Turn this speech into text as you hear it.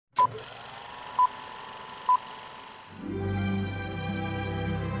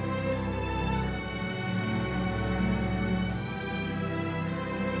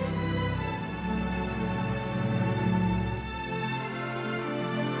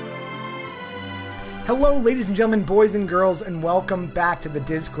Hello, ladies and gentlemen, boys and girls, and welcome back to the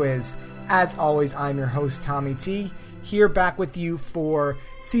Diz Quiz. As always, I'm your host, Tommy T, here back with you for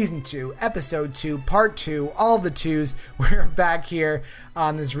Season 2, Episode 2, Part 2, all the twos. We're back here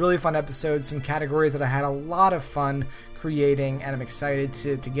on this really fun episode, some categories that I had a lot of fun creating, and I'm excited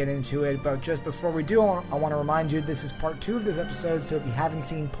to get into it. But just before we do, I want to remind you this is Part 2 of this episode, so if you haven't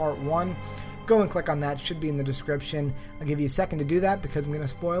seen Part 1, go and click on that. It should be in the description. I'll give you a second to do that because I'm going to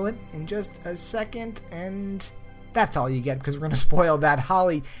spoil it in just a second, and that's all you get because we're going to spoil that.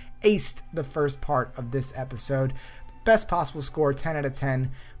 Holly aced the first part of this episode. Best possible score, 10 out of 10,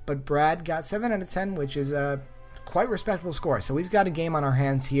 but Brad got 7 out of 10, which is a quite respectable score. So we've got a game on our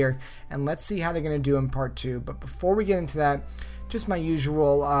hands here, and let's see how they're going to do in Part 2. But before we get into that, just my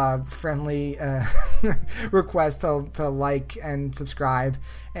usual friendly request to like and subscribe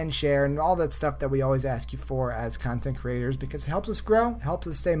and share and all that stuff that we always ask you for as content creators, because it helps us grow, helps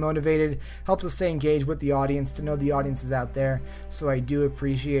us stay motivated, helps us stay engaged with the audience, to know the audience is out there. So I do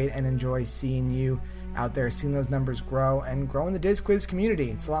appreciate and enjoy seeing you out there, seeing those numbers grow and grow in the Diz Quiz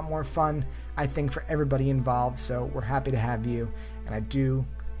community. It's a lot more fun, I think, for everybody involved. So we're happy to have you, and I do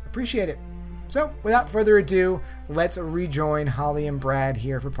appreciate it. So, without further ado, let's rejoin Holly and Brad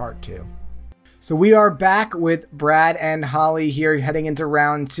here for Part 2. So we are back with Brad and Holly here heading into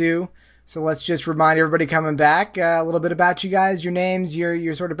round 2. So let's just remind everybody coming back a little bit about you guys, your names,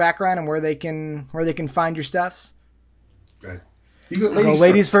 your sort of background, and where they can find your stuffs. Good. You go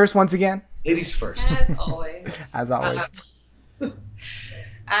ladies first once again. Ladies first. As always. As always.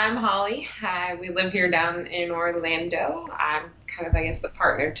 I'm Holly. We live here down in Orlando. I'm kind of, I guess, the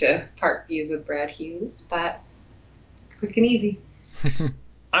partner to Part Views with Brad Hughes, but quick and easy.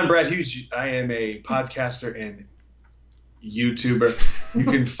 I'm Brad Hughes. I am a podcaster and YouTuber. You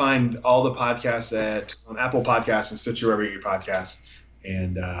can find all the podcasts on Apple Podcasts and Stitcher, wherever you get your podcasts,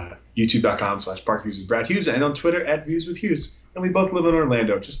 and youtube.com/Park Views with Brad Hughes, and on Twitter @Views with Hughes. And we both live in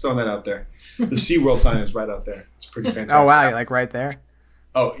Orlando. Just throwing that out there. The SeaWorld sign is right out there. It's pretty fantastic. Oh, wow. You're like right there?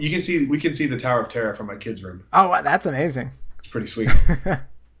 Oh, we can see the Tower of Terror from my kids' room. Oh, wow, that's amazing. It's pretty sweet.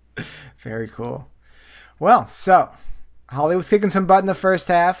 Very cool. Well, so Holly was kicking some butt in the first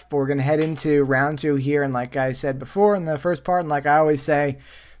half, but we're going to head into round 2 here. And like I said before in the first part, and like I always say,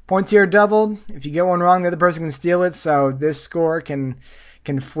 points here are doubled. If you get one wrong, the other person can steal it. So this score can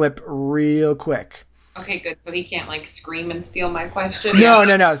flip real quick. Okay, good. So he can't scream and steal my question.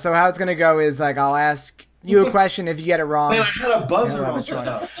 No. So how it's going to go is I'll ask you a question. If you get it wrong, man, I had a buzzer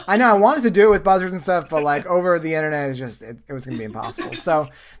also. I know I wanted to do it with buzzers and stuff, but over the internet, it was going to be impossible. So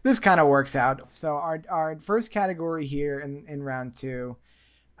this kind of works out. So our first category here in round 2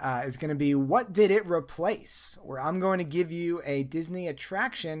 is going to be what did it replace? Where I'm going to give you a Disney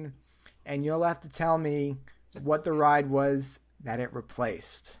attraction, and you'll have to tell me what the ride was that it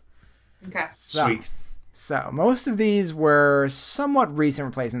replaced. Okay. Sweet. So most of these were somewhat recent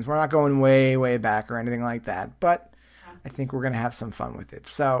replacements. We're not going way, way back or anything like that, but I think we're going to have some fun with it.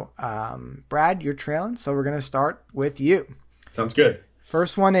 So, Brad, you're trailing, so we're going to start with you. Sounds good.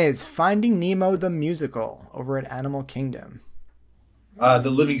 First one is Finding Nemo the Musical over at Animal Kingdom. The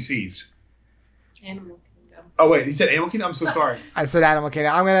Living Seas. Animal Kingdom. Oh, wait, you said Animal Kingdom? I'm so sorry. I said Animal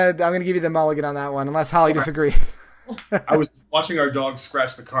Kingdom. I'm gonna give you the mulligan on that one, unless Holly disagrees. I was watching our dog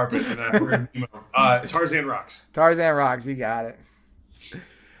scratch the carpet, and I heard Nemo. Tarzan Rocks. Tarzan Rocks, you got it.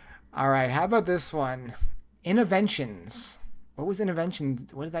 All right, how about this one? Innoventions. What was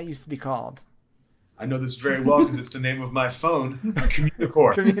Innoventions? What did that used to be called? I know this very well because it's the name of my phone.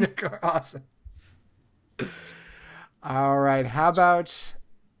 Communicore. Communicore, awesome. All right, how about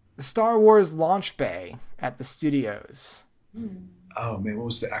the Star Wars launch bay at the studios? Oh, man, what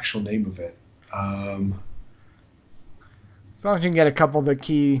was the actual name of it? As long as you can get a couple of the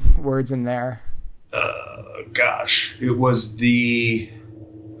key words in there. Gosh. It was the...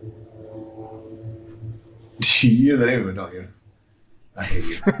 You know the name of it, don't you? I hate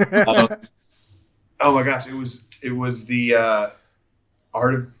you. Oh my gosh. It was the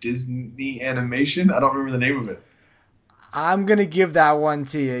Art of Disney Animation. I don't remember the name of it. I'm gonna give that one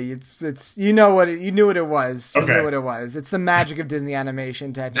to you. It's you knew what it was. Okay. You knew what it was. It's the magic of Disney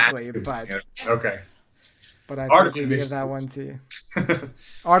animation, technically, but okay. But I Art think we give that one to you. of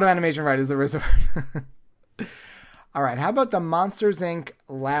Art of Animation, right, is the resort. All right, how about the Monsters, Inc.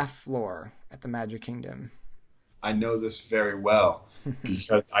 laugh floor at the Magic Kingdom? I know this very well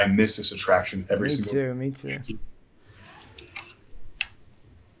because I miss this attraction every single Me too.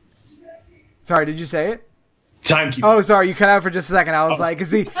 Sorry, did you say it? Timekeeper. Oh, sorry, you cut out for just a second. I was like,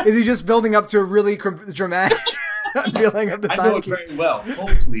 is he just building up to a really dramatic unveiling of the timekeeper? I know it very well.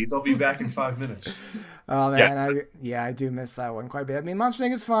 Hold, please. I'll be back in 5 minutes. Oh man, I do miss that one quite a bit. I mean, Monster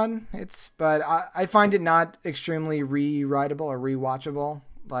Inc. is fun. But I find it not extremely rewritable or rewatchable.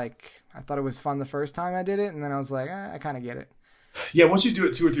 Like, I thought it was fun the first time I did it, and then I was like, I kind of get it. Yeah, once you do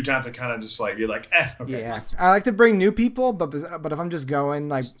it 2 or 3 times, it kind of just like, you're like, okay. Yeah, I like to bring new people, but if I'm just going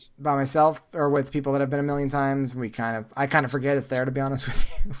like by myself or with people that have been a million times, I kind of forget it's there, to be honest with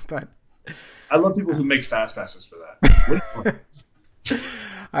you. But I love people who make fast passes for that.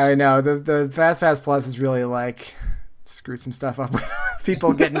 I know the Fast Pass Plus is really like screwed some stuff up with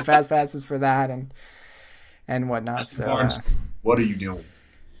people getting fast passes for that and whatnot. So what are you doing?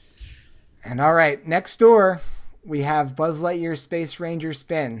 And all right, next door we have Buzz Lightyear Space Ranger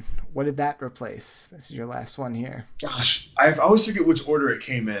Spin. What did that replace? This is your last one here. Gosh, I always forget which order it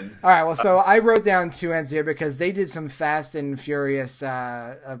came in. All right, well, so I wrote down 2 ends here because they did some fast and furious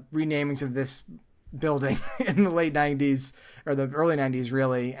renamings of this building in the late 90s, or the early 90s,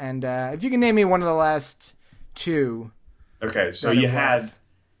 really. And if you can name me one of the last 2. Okay, so you had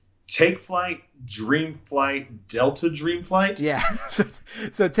Take Flight, Dream Flight, Delta Dream Flight? Yeah,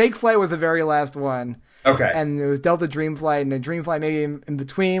 so Take Flight was the very last one. Okay. And there was Delta Dream Flight and a Dream Flight maybe in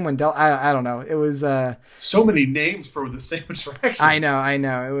between when I don't know. It was so many names for the same attraction. I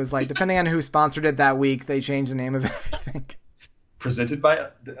know. It was like, depending on who sponsored it that week, they changed the name of it, I think. Presented by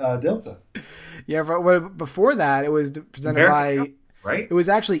Delta. Yeah, but before that, it was presented by... Right? It was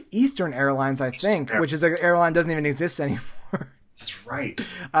actually Eastern Airlines, I think, which is an airline that doesn't even exist anymore. That's right.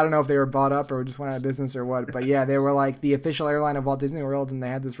 I don't know if they were bought up or just went out of business or what, but yeah, they were like the official airline of Walt Disney World, and they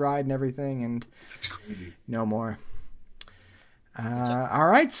had this ride and everything, and that's crazy. No more. All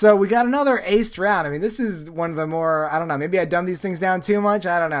right, so we got another aced round. I mean, this is one of the more, I don't know, maybe I dumbed these things down too much.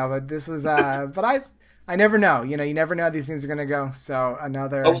 I don't know, but this was, but I never know. You know, you never know how these things are going to go. So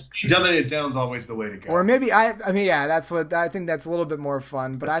another. Oh, dumbing it down is always the way to go. Or maybe I mean, yeah, that's what I think. That's a little bit more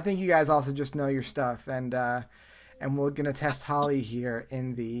fun. But I think you guys also just know your stuff, and we're gonna test Holly here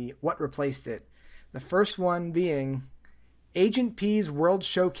in the what replaced it. The first one being Agent P's World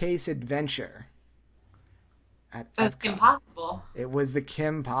Showcase Adventure. That was Kim Possible. It was the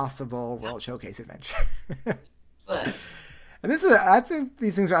Kim Possible World Showcase Adventure. But. And I think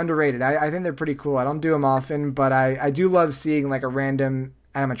these things are underrated. I think they're pretty cool. I don't do them often, but I do love seeing like a random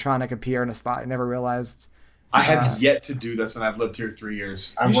animatronic appear in a spot I never realized. I have yet to do this, and I've lived here 3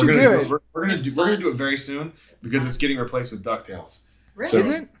 years. You should do it. We're gonna do it very soon because it's getting replaced with DuckTales. Really? So, is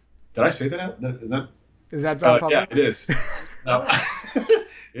it? Did I say that out? Is that public? Yeah, it is. No.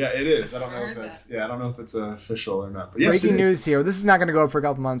 Yeah, it is. I don't know if it's official or not. But yes, breaking news here. This is not going to go up for a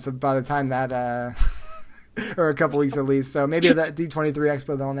couple months. So by the time that, or a couple weeks at least. So maybe at that D23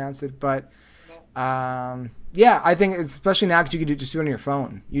 Expo they'll announce it. But yeah, I think especially now because you can just do it on your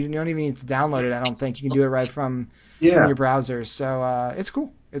phone. You don't even need to download it. I don't think you can do it right from your browser. So it's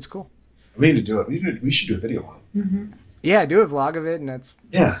cool. It's cool. We need to do it. We should do a video on it. Mm-hmm. Yeah, do a vlog of it, and that's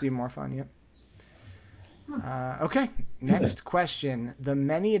even more fun. Yep. Okay, next question. The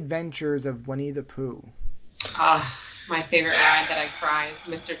Many Adventures of Winnie the Pooh. My favorite ride that I cry,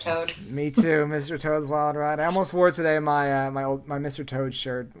 Mr. Toad. Me too, Mr. Toad's Wild Ride. I almost wore today my my Mr. Toad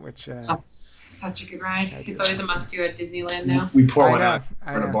shirt, which such a good ride. It's always a must-do at Disneyland now. We pour one out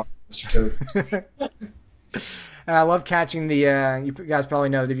for the bar, Mr. Toad. And I love catching the. You guys probably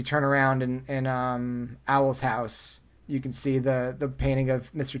know that if you turn around in Owl's house, you can see the painting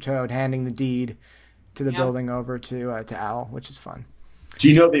of Mr. Toad handing the deed to the building over to Owl, which is fun. Do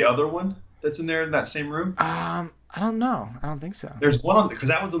you know the other one that's in there in that same room? I don't know. I don't think so. There's one because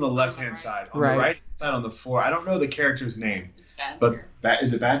that was on the left-hand side. On the right side on the floor, I don't know the character's name. But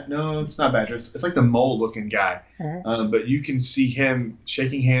is it Bad? No, it's not Badger. It's like the mole-looking guy. Mm-hmm. But you can see him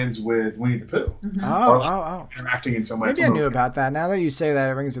shaking hands with Winnie the Pooh. Mm-hmm. Interacting in some way. Maybe I knew about that. Now that you say that,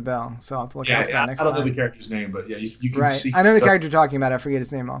 it rings a bell. So I'll have to look out for that next time. I don't know the character's name, but yeah, you can see. I know the character you're talking about. I forget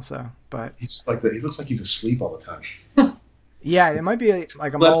his name also. But he's like he looks like he's asleep all the time. Yeah, it might be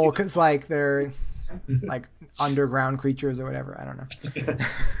like a mole because like they're like underground creatures or whatever. I don't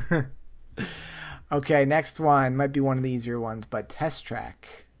know. Okay, next one might be one of the easier ones, but Test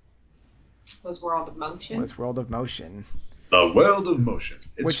Track was World of Motion. The World of Motion.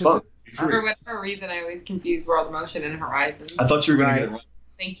 It's fun. For whatever reason, I always confuse World of Motion and Horizons. I thought you were going to get it wrong.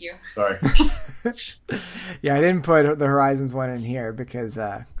 Thank you. Sorry. Yeah, I didn't put the Horizons one in here because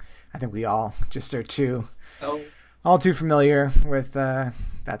I think we all just are all too familiar with that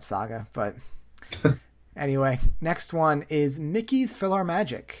saga. But anyway, next one is Mickey's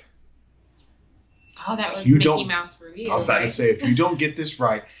PhilharMagic. Oh, that was You Mickey don't- Mouse review. I was about right? to say, if you don't get this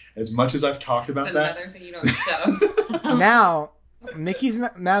right, as much as I've talked about It's that, another thing you don't show. Now,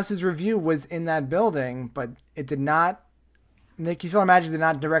 Mouse's review was in that building, but it did not. Mickey's Fellow Magic did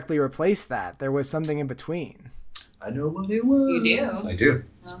not directly replace that. There was something in between. I know what it was. You do? I do.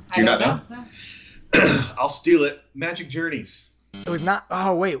 Well, Do you I not don't know? know. I'll steal it. Magic Journeys. It was not.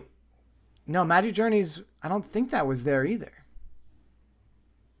 Oh wait, no, Magic Journeys. I don't think that was there either.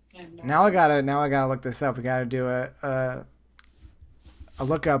 I have no Now I gotta look this up. We gotta do a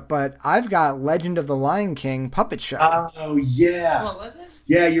look up. But I've got Legend of the Lion King puppet show. Oh, yeah. What was it?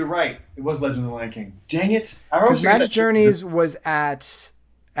 Yeah, you're right. It was Legend of the Lion King. Dang it. I always Because forget Magic that- Journeys was at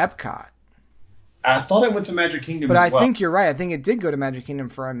Epcot. I thought it went to Magic Kingdom But as I well. think you're right. I think it did go to Magic Kingdom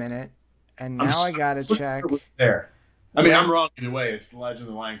for a minute. And I'm now I s- gotta pretty check. sure it was there. I mean, I'm wrong either way. It's the Legend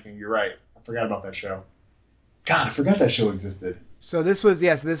of the Lion King. You're right. I forgot about that show. God, I forgot that show existed. So this was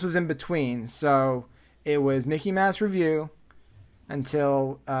this was in between. So it was Mickey Mouse Review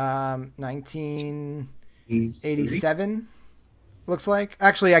until 1987. Looks like.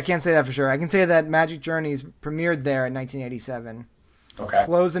 Actually, I can't say that for sure. I can say that Magic Journeys premiered there in 1987. Okay.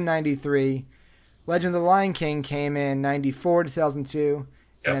 Closed in 93. Legend of the Lion King came in 94 to 2002.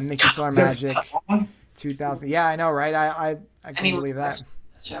 And then Mickey's Floor Magic 2000. Yeah, I know, right? I can't Anyone believe that. watch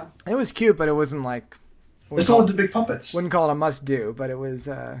that show? It was cute, but it wasn't like. It's all the big puppets. Wouldn't call it a must do, but it was.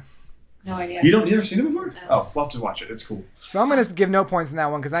 No idea. You never seen it before? No. Oh, we'll have to watch it. It's cool. So I'm gonna give no points in that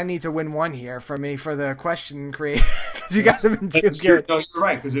one because I need to win one here for me for the question creator because you guys have been too That's true. good. No, you're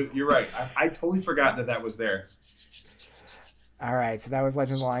right. Because you're right. I totally forgot that was there. All right, so that was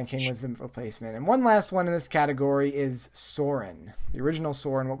Legend of the Lion King was the replacement, and one last one in this category is Soarin', the original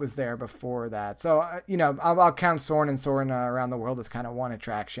Soarin'. What was there before that? So I'll count Soarin' and Soarin' Around the World as kind of one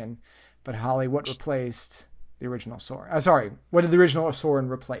attraction, but Holly, what replaced the original Soarin'? Sorry, what did the original Soarin'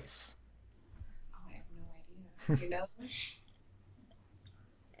 replace? Oh, I have no idea. You know?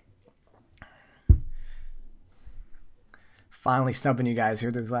 Finally stumping you guys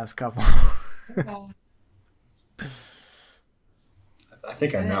here these last couple. I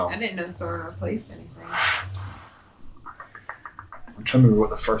think I know. I didn't know Sora replaced anything. I'm trying to remember what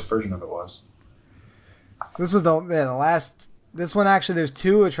the first version of it was. So this was the last. This one actually, there's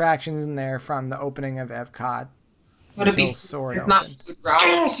two attractions in there from the opening of Epcot. Would it be? Until Soarin' It's not opened. Food Rock.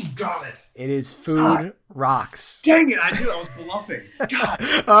 Yes, you got it. It is Food Rocks. Dang it! I knew I was bluffing. God.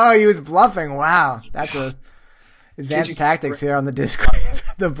 Oh, he was bluffing. Wow, that's a advanced you- tactics here on the Discord.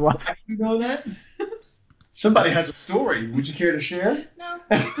 The bluff. How do you know that? Somebody has a story. Would you care to share? No.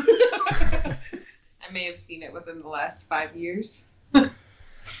 I may have seen it within the last 5 years.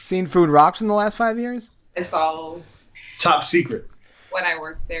 Seen Food Rocks in the last 5 years? It's all Top secret. when I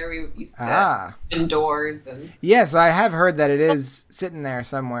worked there. We used to indoors and Yes, I have heard that it is sitting there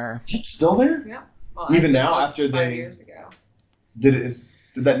somewhere. Is it still there? yeah. Well, Even this now, was after 5 they- years ago.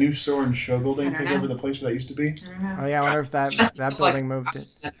 Did that new store and show I building don't take know. over the place where that used to be? I don't know. Oh yeah, I wonder if that building moved it.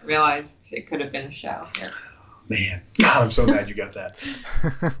 I realized it could have been a show. Yeah. Man, God, I'm so mad you got that.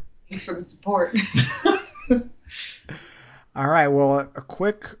 Thanks for the support. All right, well, a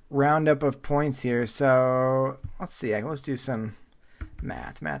quick roundup of points here. So let's see. Let's do some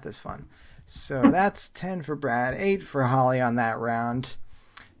math. Math is fun. So that's 10 for Brad, 8 for Holly on that round.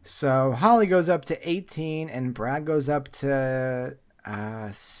 So Holly goes up to 18 and Brad goes up to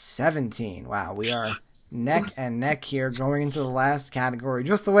 17. Wow, we are neck and neck here going into the last category,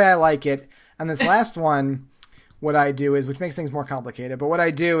 just the way I like it. And this last one, what I do is, which makes things more complicated, but what I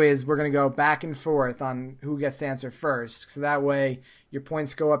do is we're going to go back and forth on who gets to answer first. So that way your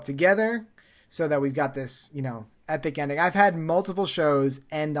points go up together so that we've got this, epic ending. I've had multiple shows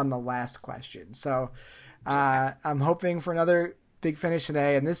end on the last question. So I'm hoping for another big finish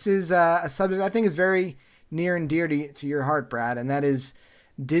today. And this is a subject I think is very near and dear to your heart, Brad, and that is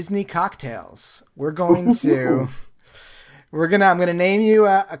Disney cocktails. I'm going to name you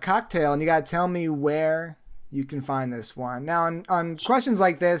a cocktail and you got to tell me where you can find this one. Now on questions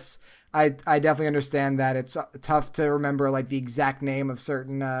like this, I definitely understand that it's tough to remember like the exact name of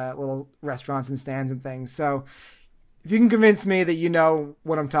certain little restaurants and stands and things. So if you can convince me that you know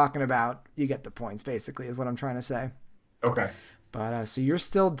what I'm talking about, you get the points, basically, is what I'm trying to say. Okay. But so you're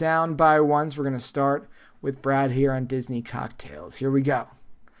still down by one, so we're going to start with Brad here on Disney cocktails. Here we go.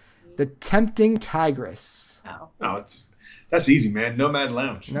 The Tempting Tigress. Oh. That's easy, man. Nomad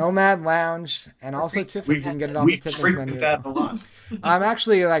Lounge. Nomad Lounge, and also Tiffany's. You can get it off We the Tiffany's frequent menu. that a lot. I'm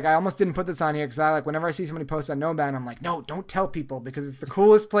actually I almost didn't put this on here because whenever I see somebody post about Nomad, I'm like, no, don't tell people because it's the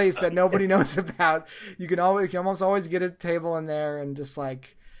coolest place that nobody knows about. You can almost always get a table in there and just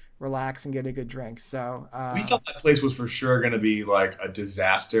like relax and get a good drink. So We thought that place was for sure going to be like a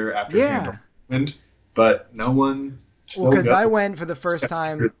disaster after Yeah. Pandora opened, but no one. Well, because I went for the first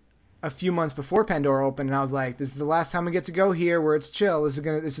time a few months before Pandora opened, and I was like, "This is the last time we get to go here, where it's chill. This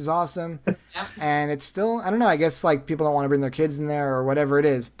is awesome." And it's still, I don't know. I guess like people don't want to bring their kids in there or whatever it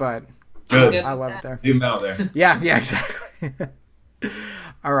is, but good. I love it there. Leave them out there. Yeah, exactly.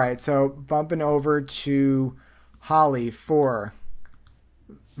 All right, so bumping over to Holly for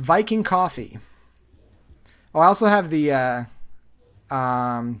Viking coffee. Oh, I also have the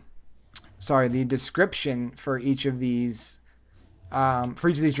the description for each of these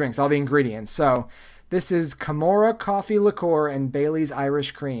drinks, all the ingredients. So this is Camorra coffee liqueur and Bailey's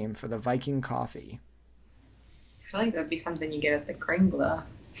Irish cream for the Viking coffee. I feel like that'd be something you get at the Kringla.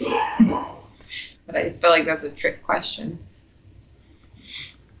 But I feel like that's a trick question.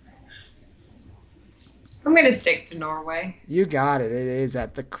 I'm going to stick to Norway. You got it. It is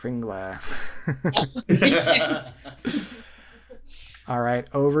at the Kringla. All right,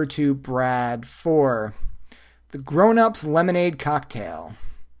 over to Brad for the Grown Ups Lemonade Cocktail,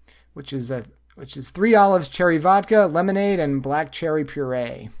 which is 3 olives, cherry vodka, lemonade, and black cherry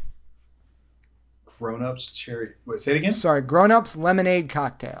puree. Grown Ups cherry. Wait, say it again. Sorry, Grown Ups Lemonade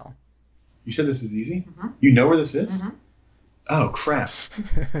Cocktail. You said this is easy. Mm-hmm. You know where this is? Mm-hmm. Oh crap.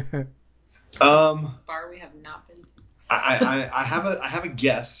 Bar we have not been to. I have a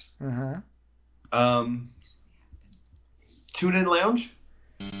guess. Tune In Lounge.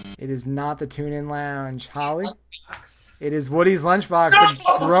 It is not the Tune In Lounge. Holly? Lunchbox. It is Woody's Lunchbox.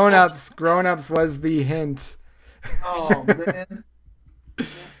 The Grown Ups was the hint. Oh man.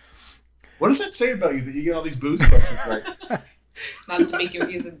 What does that say about you that you get all these booze questions right? Not to be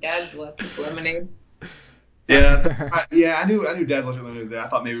confused with Dad's Lemonade. Yeah, I knew Dad's Electric Lemonade was there. I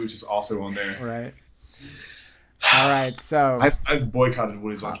thought maybe it was just also on there. Right. All right, so I've boycotted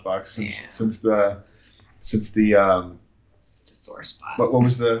Woody's Lunchbox since the It's a sore spot. what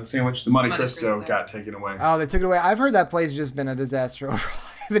was the sandwich? The Monte Monte Cristo Cristo. got taken away. oh, they took it away. I've heard that place has just been a disaster overall.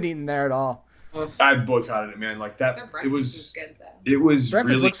 I haven't eaten there at all. I boycotted it, man. Like that, Their it breakfast was is good, though. it was Breakfast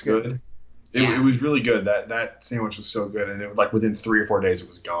really looks good. It was really good. That sandwich was so good, and it was like within 3 or 4 days it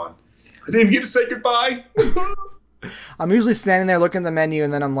was gone. I didn't even get to say goodbye. I'm usually standing there looking at the menu,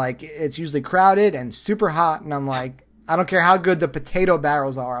 and then I'm like, it's usually crowded and super hot, and I'm like, I don't care how good the potato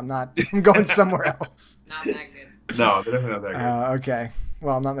barrels are. I'm going somewhere else. Not that good. No, they're definitely not that good. Okay.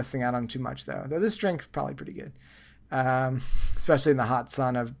 Well, I'm not missing out on too much, though. Though this drink's probably pretty good, especially in the hot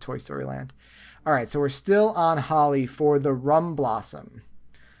sun of Toy Story Land. All right, so we're still on Holly for the Rum Blossom.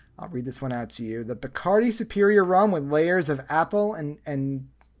 I'll read this one out to you. The Bacardi Superior Rum with layers of apple and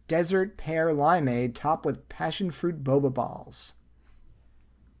desert pear limeade topped with passion fruit boba balls.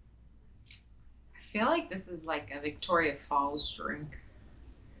 I feel like this is like a Victoria Falls drink.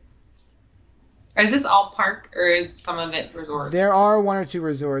 Or is this all park, or is some of it resort? There are 1 or 2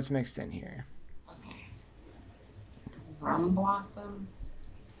 resorts mixed in here. Okay. Rum Blossom.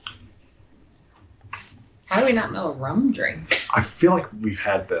 How do we not know a rum drink? I feel like we've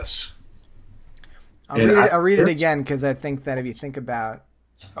had this. I'll read it again because I think that if you think about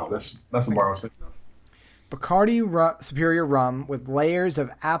that's the bar I was thinking of. Bacardi Superior Rum with layers of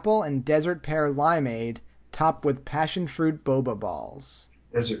apple and desert pear limeade topped with passion fruit boba balls.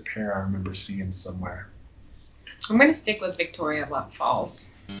 Desert pear, I remember seeing somewhere. I'm going to stick with Victoria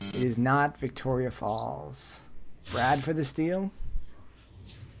Falls. It is not Victoria Falls. Brad for the steal?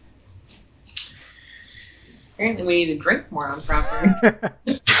 Apparently we need to drink more on property.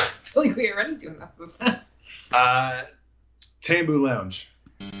 I feel like we already do enough of that. Tambu Lounge.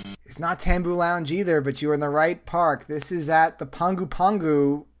 It's not Tambu Lounge either, but you are in the right park. This is at the Pongu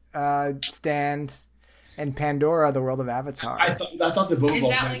Pongu stand in Pandora, the world of Avatar. I thought the boba Is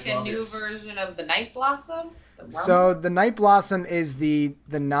balls that made like a new August. version of the Night Blossom? So the Night Blossom is the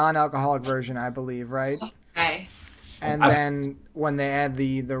non-alcoholic version, I believe, right? Okay. And then when they add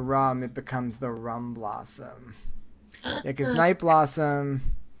the rum, it becomes the Rum Blossom. Yeah, because Night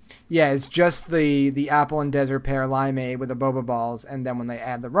Blossom, it's just the apple and desert pear limeade with the boba balls, and then when they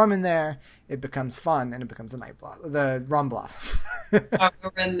add the rum in there, it becomes fun, and it becomes the Rum Blossom. We're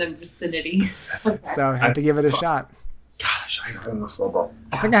in the vicinity. So I had to give it a shot. Gosh, I almost slow ball.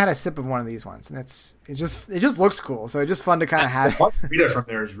 I think I had a sip of one of these once, and it just looks cool. So it's just fun to kind of have. The margarita from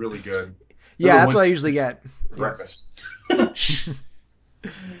there is really good. Yeah, that's what I usually get. Breakfast.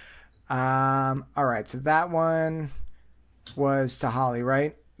 All right, so that one was to Holly,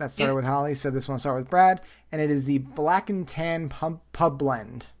 right? That started with Holly, so this one will start with Brad, and it is the Black and Tan Pub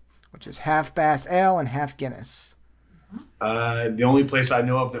Blend, which is half Bass Ale and half Guinness. The only place I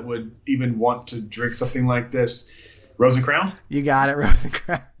know of that would even want to drink something like this, Rose and Crown. You got it, Rose and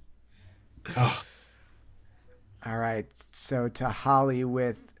Crown. Oh. All right, so to Holly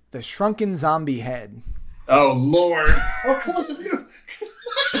with the shrunken zombie head. Oh, Lord. How close have you?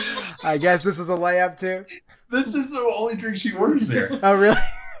 I guess this was a layup, too. This is the only drink she orders there. Oh, really?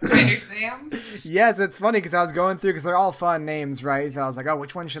 Trader Sam's? Yes, it's funny because I was going through, because they're all fun names, right? So I was like, oh,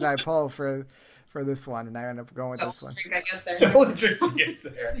 which one should I pull for this one? And I ended up going with this one. I guess there. The only drink he gets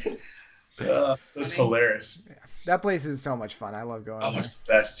there. That's hilarious. Yeah. That place is so much fun. I love going there. It's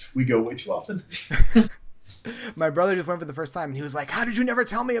the best. We go way too often. My brother just went for the first time, and he was like, how did you never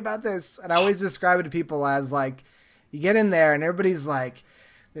tell me about this? And I always describe it to people as, like, you get in there, and everybody's like,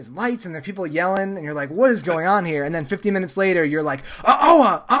 there's lights, and there are people yelling, and you're like, what is going on here? And then 50 minutes later, you're like, and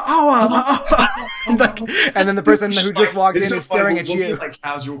then the person who just walked in is staring at you. We'll get, like,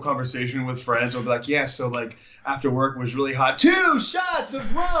 casual conversation with friends. We'll be like, yeah, so, like, after work was really hot. 2 shots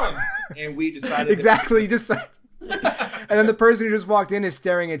of rum! And we decided... Exactly, and then the person who just walked in is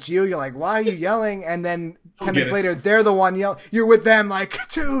staring at you. You're like, why are you yelling? And then 10 minutes later, they're the one yelling. You're with them, like,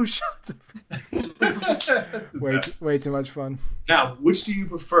 2 shots. Way too much fun. Now, which do you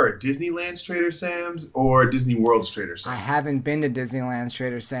prefer, Disneyland's Trader Sam's or Disney World's Trader Sam's? I haven't been to Disneyland's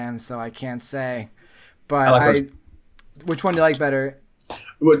Trader Sam's, so I can't say. But which one do you like better?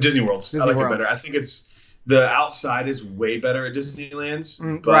 Well, Disney World's. I like World's. it better. I think the outside is way better at Disneyland's.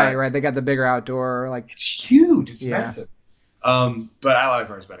 Right. They got the bigger outdoor. Like, it's huge. It's massive. But I like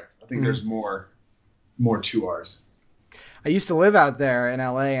ours better. I think there's more to ours. I used to live out there in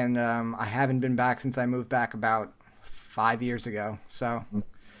LA, and I haven't been back since I moved back about 5 years ago. So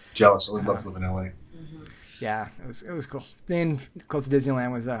jealous. I would love to live in LA. Yeah, it was cool. Being close to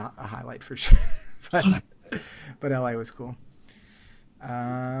Disneyland was a highlight for sure. but LA was cool.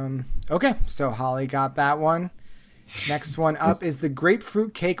 Okay, so Holly got that one. Next one up is the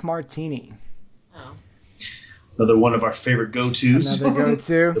grapefruit cake martini. Oh. Another one of our favorite go-tos. Another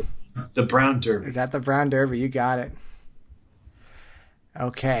go-to. The brown derby. Is that the brown derby? You got it.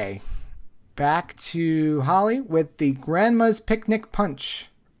 Okay. Back to Holly with the Grandma's Picnic Punch.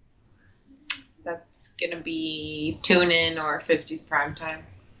 That's going to be Tune-In or 50s Primetime.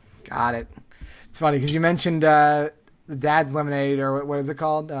 Got it. It's funny because you mentioned the Dad's Lemonade, or what is it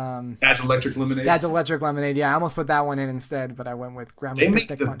called? Dad's Electric Lemonade. Dad's Electric Lemonade. Yeah, I almost put that one in instead, but I went with Grandma's Picnic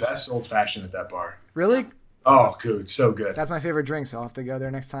Punch. They make the best old-fashioned at that bar. Really? Oh, good. So good. That's my favorite drink, so I'll have to go there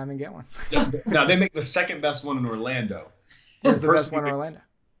next time and get one. No, they make the second best one in Orlando. Where's the best one in Orlando?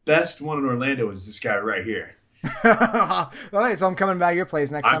 Best one in Orlando is this guy right here. Okay, so I'm coming by your place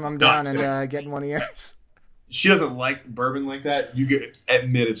next time I'm down and getting one of yours. She doesn't like bourbon like that. You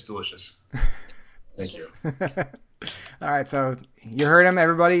admit it's delicious. Thank you. All right, so you heard him,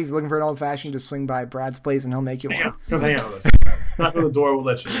 everybody. If you're looking for an old-fashioned, just swing by Brad's place and he'll make you one. Come hang out with us. Knock on the door, we'll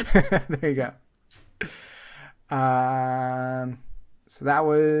let you in. There you go. So that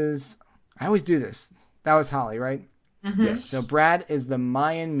was... I always do this. That was Holly, right? Mm-hmm. Yes. So Brad is the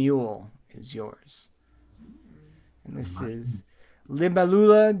Mayan Mule is yours. And this is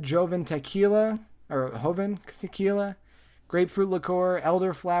Libélula Joven Tequila, or Joven Tequila, grapefruit liqueur,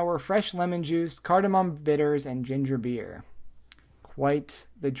 elderflower, fresh lemon juice, cardamom bitters, and ginger beer. Quite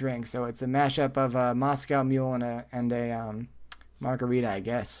the drink. So it's a mashup of a Moscow Mule and a margarita, I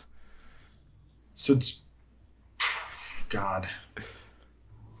guess. So it's... God.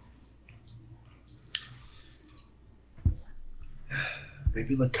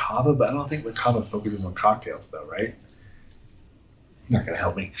 Maybe La Cava, but I don't think La Cava focuses on cocktails, though, right? You're not going to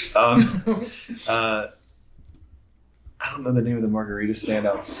help me. I don't know the name of the margarita stand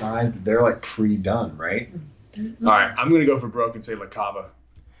outside, but they're like pre-done, right? Mm-hmm. All right, I'm going to go for broke and say La Cava.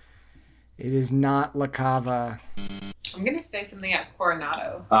 It is not La Cava. I'm going to say something at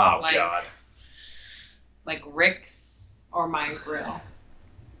Coronado. Oh, God. Like Rick's or My Grill.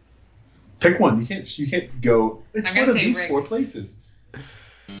 Pick one. You can't go. It's one of these Rick's. 4 places.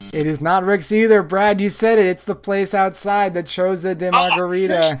 It is not Rick's either, Brad. You said it. It's the place outside, the Choza de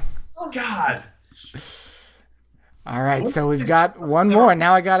Margarita. Oh, God. All right, so we've got one more.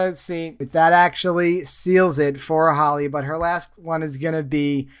 Now I got to see if that actually seals it for Holly, but her last one is going to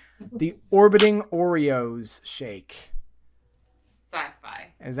be the Orbiting Oreos shake. Sci-fi.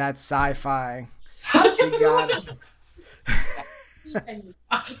 Is that sci-fi? She got it.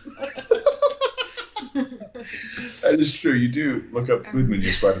 That is true. You do look up food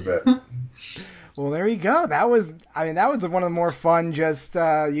menus quite a bit. Well, there you go. That was one of the more fun, just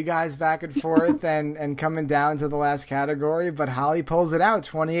you guys back and forth and coming down to the last category. But Holly pulls it out.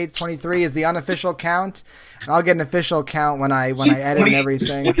 28-23 is the unofficial count. And I'll get an official count when I edit and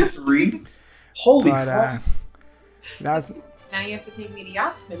everything. 23? Holy crap. That was... Now you have to take me to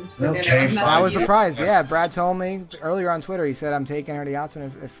Yachtsman's for Okay, dinner. That was the prize. Yeah, Brad told me earlier on Twitter. He said I'm taking her to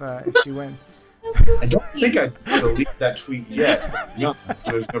Yachtsman if she wins. That's I so don't think I deleted that tweet yet. No,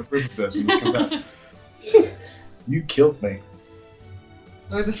 so there's no proof of this when this comes out. You killed me.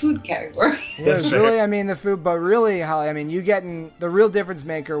 There was a food category. It That's was fair. really, I mean, the food, but really, Holly, I mean, you getting the real difference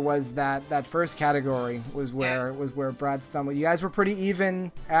maker was that first category was where Brad stumbled. You guys were pretty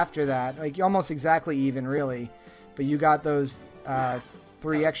even after that, like almost exactly even, really. But you got those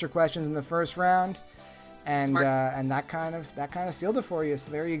 3 extra questions in the first round, and that kind of sealed it for you.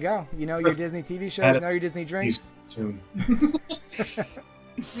 So there you go. You know your Disney TV shows, you know your Disney drinks.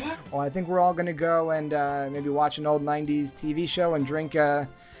 Well, I think we're all going to go and maybe watch an old 90s TV show and drink a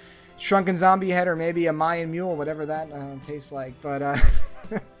Shrunken Zombie Head or maybe a Mayan Mule, whatever that tastes like. But,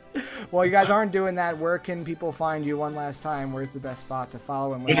 well, you guys aren't doing that. Where can people find you one last time? Where's the best spot to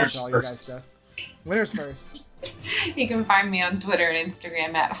follow and listen to all your guys' stuff? Winners first. You can find me on Twitter and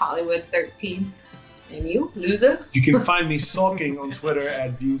Instagram at Hollywood13. And you, loser? You can find me sulking on Twitter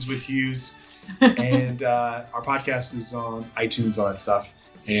at Views with Hughes. And our podcast is on iTunes, all that stuff.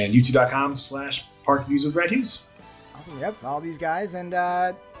 And youtube.com/Park Views with Brad Hughes. Awesome. Yep. Follow these guys. And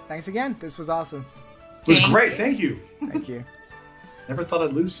thanks again. This was awesome. It was great. Thank you. Thank you. Never thought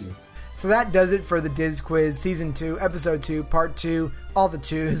I'd lose you. So that does it for the Diz Quiz Season 2, Episode 2, Part 2. All the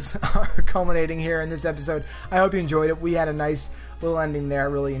 2s are culminating here in this episode. I hope you enjoyed it. We had a nice little ending there.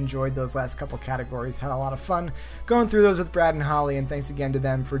 I really enjoyed those last couple categories. Had a lot of fun going through those with Brad and Holly, and thanks again to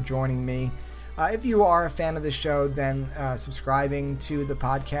them for joining me. If you are a fan of the show, then subscribing to the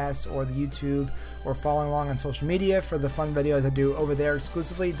podcast or the YouTube or following along on social media for the fun videos I do over there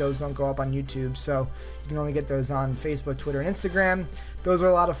exclusively. Those don't go up on YouTube, so you can only get those on Facebook, Twitter, and Instagram. Those are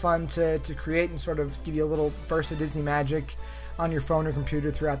a lot of fun to create and sort of give you a little burst of Disney magic on your phone or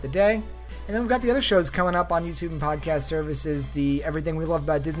computer throughout the day. And then we've got the other shows coming up on YouTube and podcast services. The Everything We Love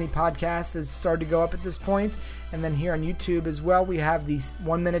About Disney podcast has started to go up at this point. And then here on YouTube as well, we have the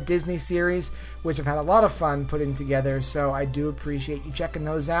 1 Minute Disney series, which I've had a lot of fun putting together. So I do appreciate you checking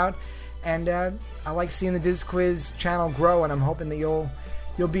those out. And I like seeing the Diz Quiz channel grow, and I'm hoping that you'll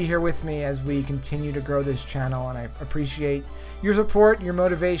be here with me as we continue to grow this channel. And I appreciate your support, your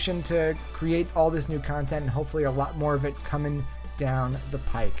motivation to create all this new content, and hopefully a lot more of it coming down the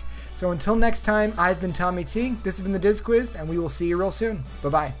pike. So until next time, I've been Tommy T. This has been the Diz Quiz, and we will see you real soon.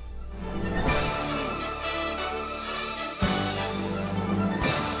 Bye-bye.